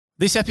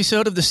This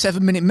episode of the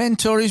 7 Minute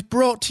Mentor is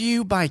brought to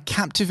you by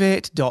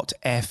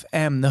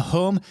Captivate.fm, the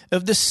home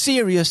of the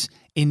serious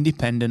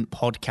independent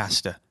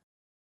podcaster.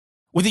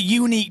 With a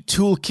unique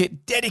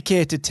toolkit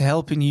dedicated to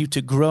helping you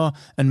to grow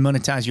and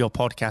monetize your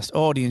podcast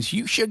audience,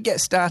 you should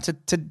get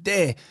started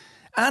today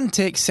and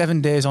take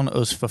 7 days on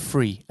us for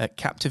free at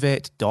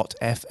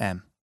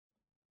Captivate.fm.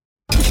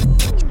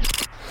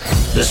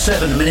 The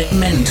 7 Minute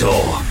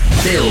Mentor.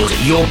 Build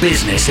your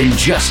business in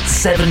just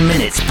 7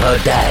 minutes per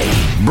day.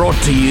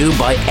 Brought to you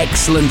by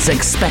Excellence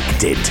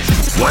Expected,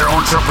 where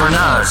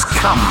entrepreneurs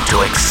come to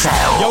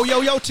excel.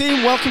 Yo,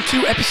 team. Welcome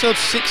to episode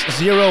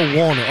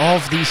 601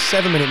 of the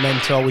 7 Minute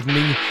Mentor with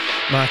me,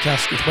 Mark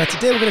Asquith, where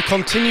today we're going to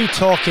continue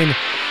talking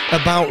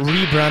about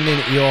rebranding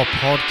your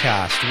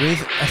podcast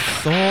with a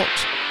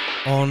thought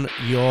on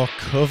your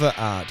cover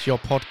art, your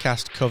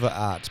podcast cover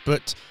art.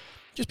 But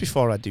just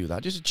before I do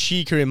that, just a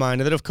cheeky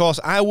reminder that, of course,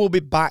 I will be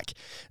back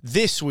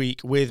this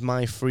week with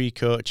my free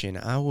coaching.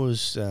 I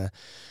was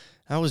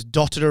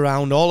dotted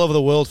around all over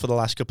the world for the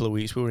last couple of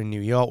weeks. We were in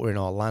New York, we were in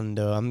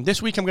Orlando.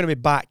 This week I'm going to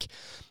be back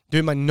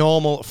doing my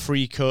normal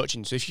free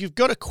coaching. So if you've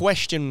got a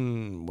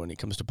question when it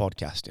comes to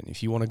podcasting,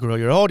 if you want to grow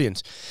your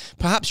audience,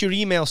 perhaps your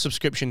email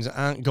subscriptions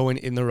aren't going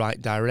in the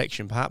right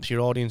direction, perhaps your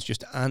audience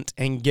just aren't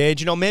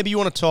engaging, or maybe you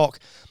want to talk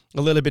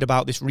a little bit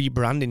about this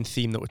rebranding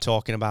theme that we're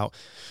talking about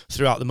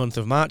throughout the month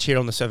of March here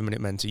on the 7 Minute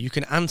Mentor, you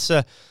can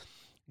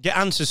get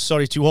answers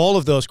to all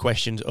of those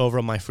questions over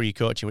on my free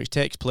coaching, which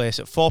takes place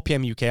at 4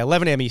 p.m. UK,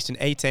 11 a.m. Eastern,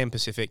 8 a.m.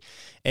 Pacific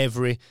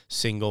every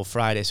single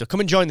Friday. So come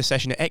and join the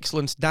session at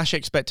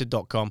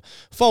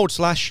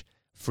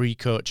excellence-expected.com/free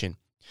coaching.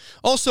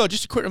 Also,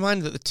 just a quick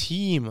reminder that the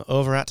team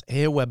over at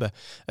Aweber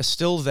are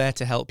still there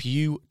to help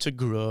you to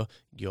grow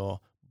your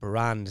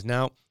brand.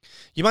 Now,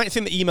 you might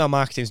think that email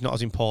marketing is not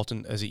as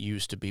important as it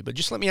used to be, but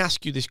just let me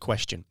ask you this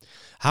question.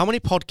 How many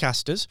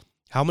podcasters,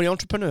 how many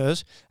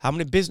entrepreneurs, how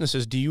many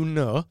businesses do you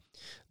know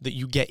that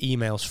you get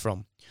emails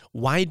from?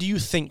 Why do you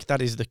think that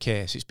is the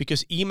case? It's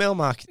because email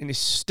marketing is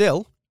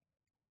still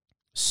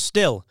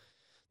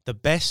the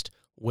best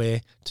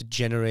way to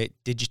generate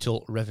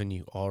digital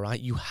revenue, all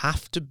right? You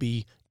have to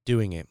be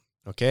doing it.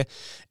 Okay,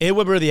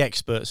 Aweber are the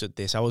experts at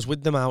this. I was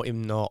with them out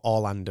in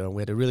Orlando, and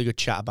we had a really good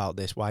chat about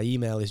this, why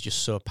email is just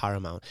so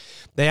paramount.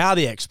 They are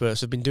the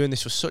experts. They've been doing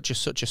this for such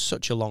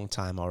a long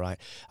time, all right?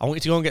 I want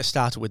you to go and get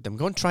started with them.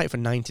 Go and try it for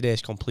 90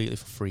 days completely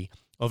for free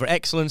over at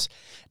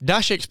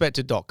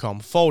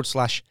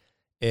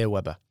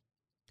excellence-expected.com/Aweber.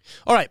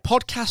 All right,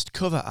 podcast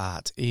cover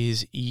art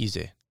is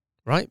easy,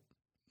 right?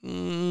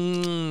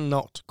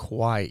 Not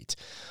quite.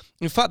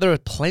 In fact, there are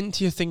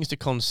plenty of things to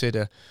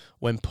consider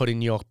when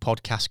putting your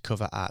podcast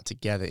cover art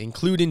together,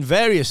 including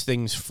various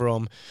things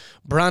from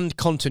brand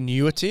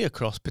continuity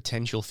across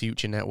potential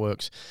future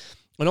networks,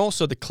 and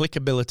also the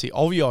clickability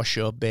of your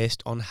show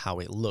based on how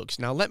it looks.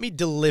 Now, let me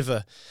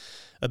deliver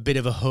a bit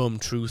of a home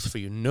truth for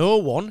you. No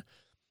one,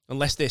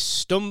 unless they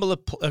stumble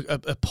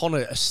upon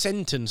a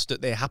sentence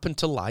that they happen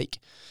to like,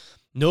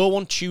 no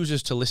one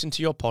chooses to listen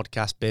to your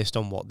podcast based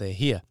on what they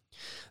hear.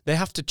 They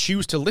have to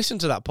choose to listen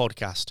to that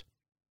podcast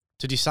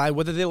to decide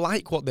whether they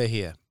like what they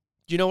hear.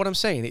 Do you know what I'm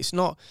saying? It's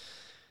not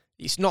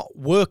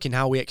working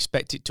how we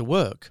expect it to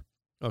work,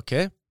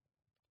 okay?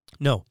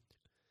 No.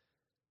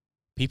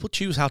 People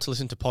choose how to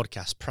listen to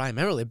podcasts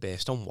primarily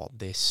based on what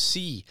they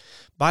see.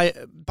 By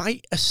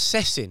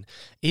assessing,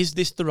 is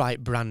this the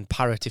right brand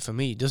parity for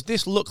me? Does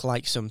this look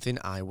like something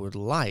I would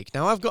like?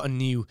 Now, I've got a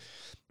new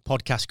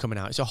podcast coming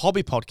out. It's a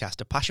hobby podcast,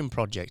 a passion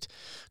project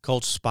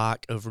called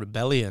Spark of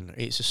Rebellion.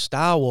 It's a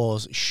Star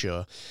Wars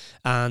show,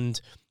 and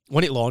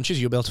when it launches,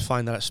 you'll be able to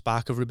find that at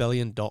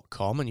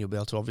sparkofrebellion.com, and you'll be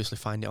able to obviously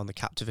find it on the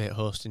Captivate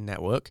hosting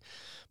network.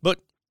 But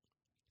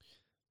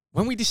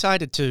when we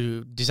decided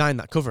to design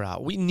that cover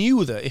art, we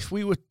knew that if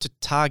we were to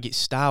target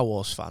Star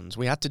Wars fans,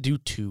 we had to do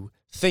two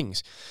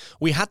things.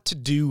 We had to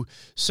do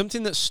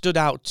something that stood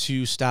out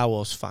to Star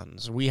Wars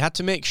fans. We had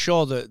to make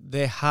sure that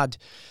they had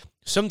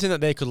something that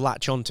they could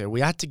latch onto.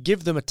 We had to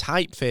give them a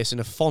typeface and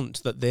a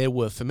font that they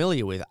were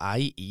familiar with,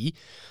 i.e.,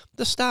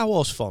 the Star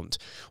Wars font.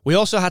 We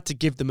also had to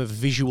give them a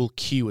visual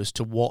cue as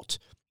to what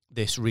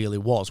this really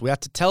was. We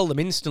had to tell them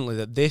instantly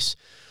that this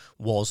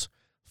was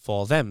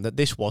for them, that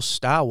this was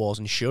Star Wars,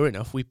 and sure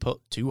enough, we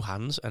put two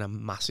hands and a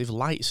massive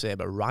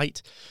lightsaber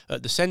right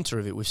at the center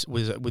of it with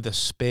a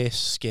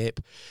spacescape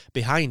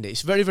behind it.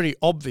 It's very, very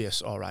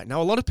obvious, all right. Now,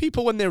 a lot of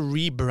people, when they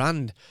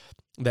rebrand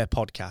their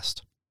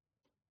podcast,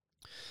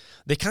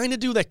 they kind of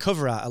do their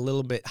cover art a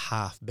little bit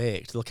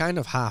half-baked. They'll kind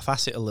of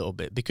half-ass it a little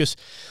bit because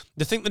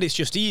they think that it's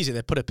just easy.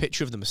 They put a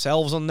picture of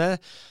themselves on there.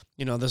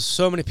 You know, there's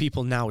so many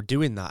people now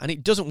doing that, and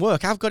it doesn't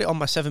work. I've got it on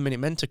my 7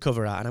 Minute Mentor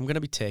cover art, and I'm going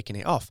to be taking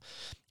it off.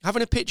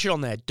 Having a picture on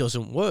there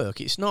doesn't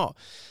work. It's not,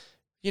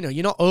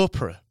 you're not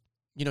Oprah.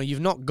 You've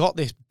not got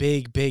this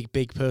big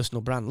personal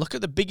brand. Look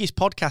at the biggest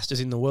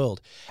podcasters in the world.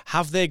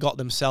 Have they got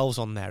themselves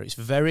on there? It's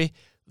very,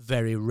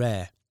 very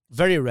rare.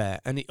 Very rare,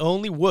 and it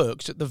only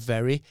works at the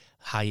very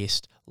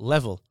highest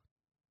level.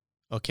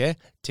 Okay,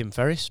 Tim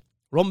Ferriss,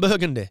 Ron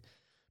Burgundy.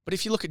 But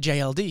if you look at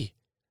JLD,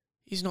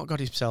 he's not got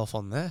himself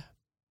on there.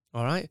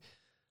 All right?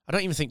 I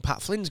don't even think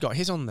Pat Flynn's got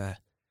his on there.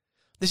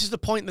 This is the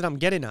point that I'm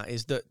getting at,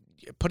 is that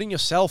putting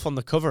yourself on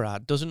the cover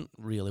art doesn't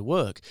really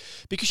work,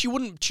 because you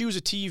wouldn't choose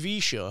a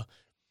TV show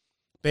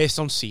based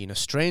on seeing a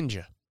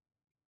stranger.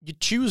 You'd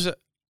choose a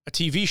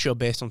TV show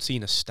based on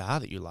seeing a star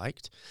that you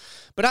liked.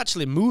 But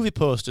actually, movie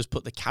posters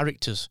put the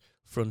characters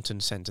front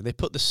and centre. They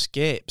put the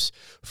scapes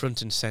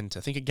front and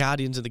centre. Think of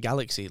Guardians of the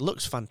Galaxy. It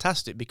looks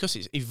fantastic because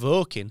it's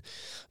evoking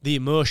the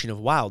emotion of,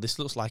 wow, this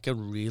looks like a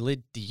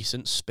really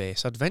decent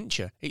space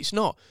adventure. It's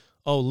not,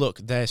 oh, look,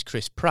 there's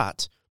Chris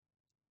Pratt.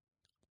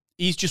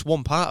 He's just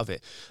one part of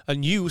it.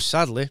 And you,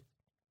 sadly,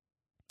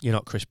 you're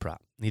not Chris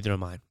Pratt. Neither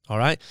am I. All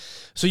right?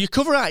 So your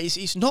cover art,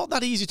 it's not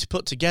that easy to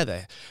put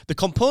together. The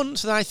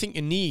components that I think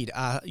you need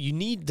are, you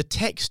need the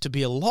text to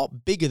be a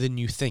lot bigger than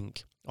you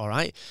think. All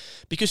right?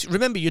 Because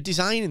remember, you're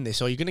designing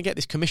this, or you're going to get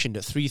this commissioned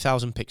at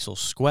 3,000 pixels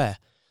square.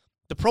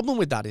 The problem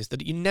with that is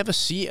that you never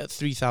see it at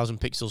 3,000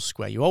 pixels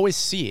square. You always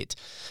see it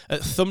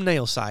at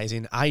thumbnail size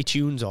in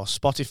iTunes or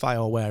Spotify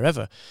or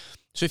wherever.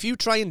 So if you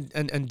try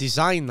and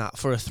design that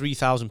for a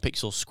 3,000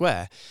 pixels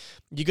square,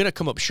 you're going to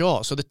come up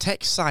short. So the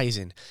text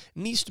sizing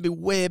needs to be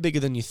way bigger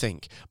than you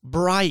think.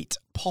 Bright,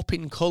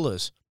 popping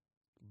colours.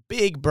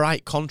 Big,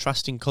 bright,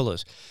 contrasting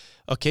colours.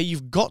 Okay,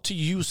 you've got to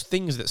use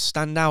things that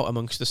stand out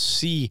amongst the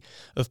sea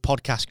of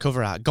podcast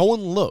cover art. Go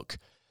and look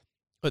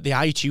at the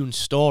iTunes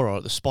store or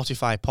at the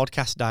Spotify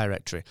podcast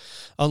directory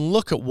and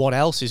look at what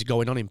else is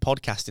going on in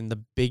podcasting. The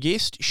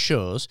biggest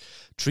shows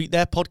treat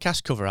their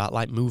podcast cover art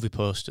like movie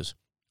posters,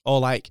 or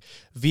like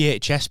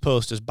VHS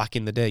posters back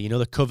in the day, you know,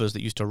 the covers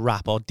that used to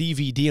wrap, or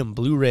DVD and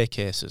Blu-ray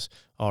cases,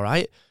 all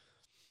right?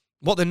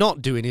 What they're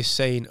not doing is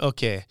saying,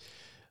 okay,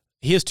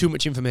 here's too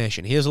much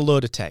information, here's a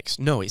load of text.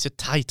 No, it's a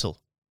title.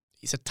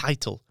 It's a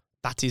title.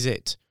 That is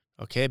it.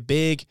 Okay?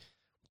 Big,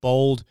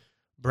 bold,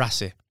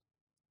 brassy.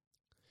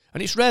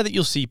 And it's rare that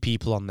you'll see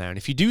people on there. And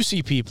if you do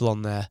see people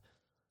on there,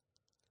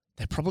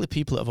 they're probably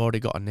people that have already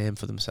got a name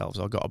for themselves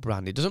or got a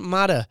brand. It doesn't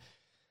matter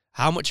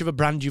how much of a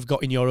brand you've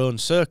got in your own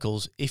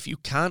circles. If you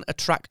can't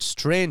attract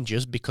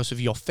strangers because of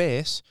your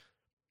face,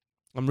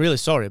 I'm really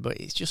sorry, but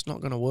it's just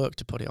not going to work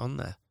to put it on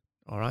there.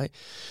 All right.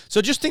 So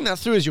just think that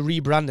through as you're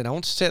rebranding. I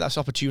want to take this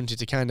opportunity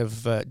to kind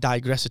of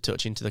digress a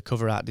touch into the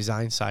cover art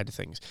design side of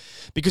things,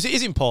 because it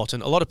is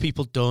important. A lot of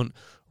people don't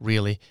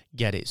really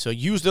get it. So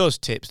use those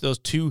tips, those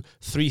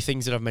 2-3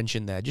 things that I've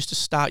mentioned there, just to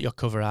start your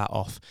cover art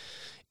off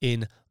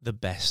in the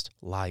best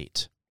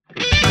light.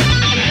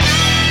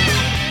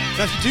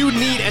 Now, if you do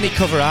need any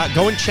cover art,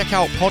 go and check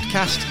out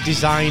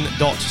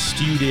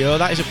podcastdesign.studio.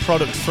 That is a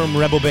product from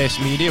Rebel Base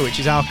Media, which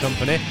is our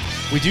company.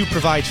 We do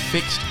provide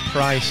fixed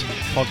price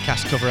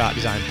podcast cover art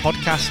design.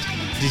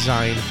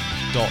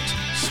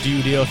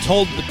 Podcastdesign.studio.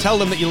 Tell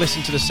them that you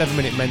listen to the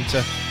 7-Minute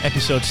Mentor,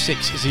 episode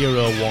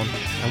 601,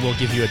 and we'll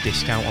give you a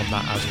discount on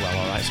that as well,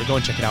 all right? So go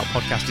and check it out,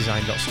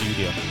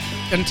 podcastdesign.studio.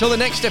 And until the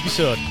next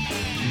episode,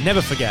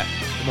 never forget,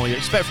 the more you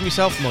expect from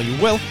yourself, the more you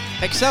will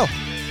excel.